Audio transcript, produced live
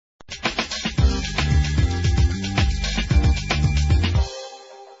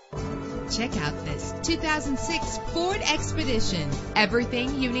Check out this 2006 Ford Expedition.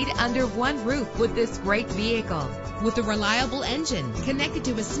 Everything you need under one roof with this great vehicle. With a reliable engine connected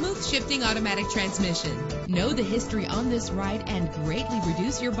to a smooth shifting automatic transmission. Know the history on this ride and greatly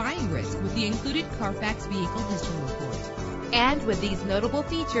reduce your buying risk with the included Carfax Vehicle History Report. And with these notable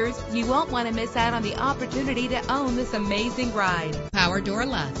features, you won't want to miss out on the opportunity to own this amazing ride. Power door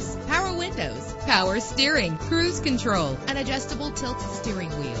locks, power windows, power steering, cruise control, an adjustable tilt steering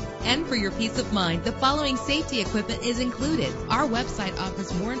wheel. And for your peace of mind, the following safety equipment is included. Our website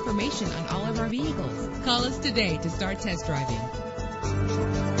offers more information on all of our vehicles. Call us today to start test driving.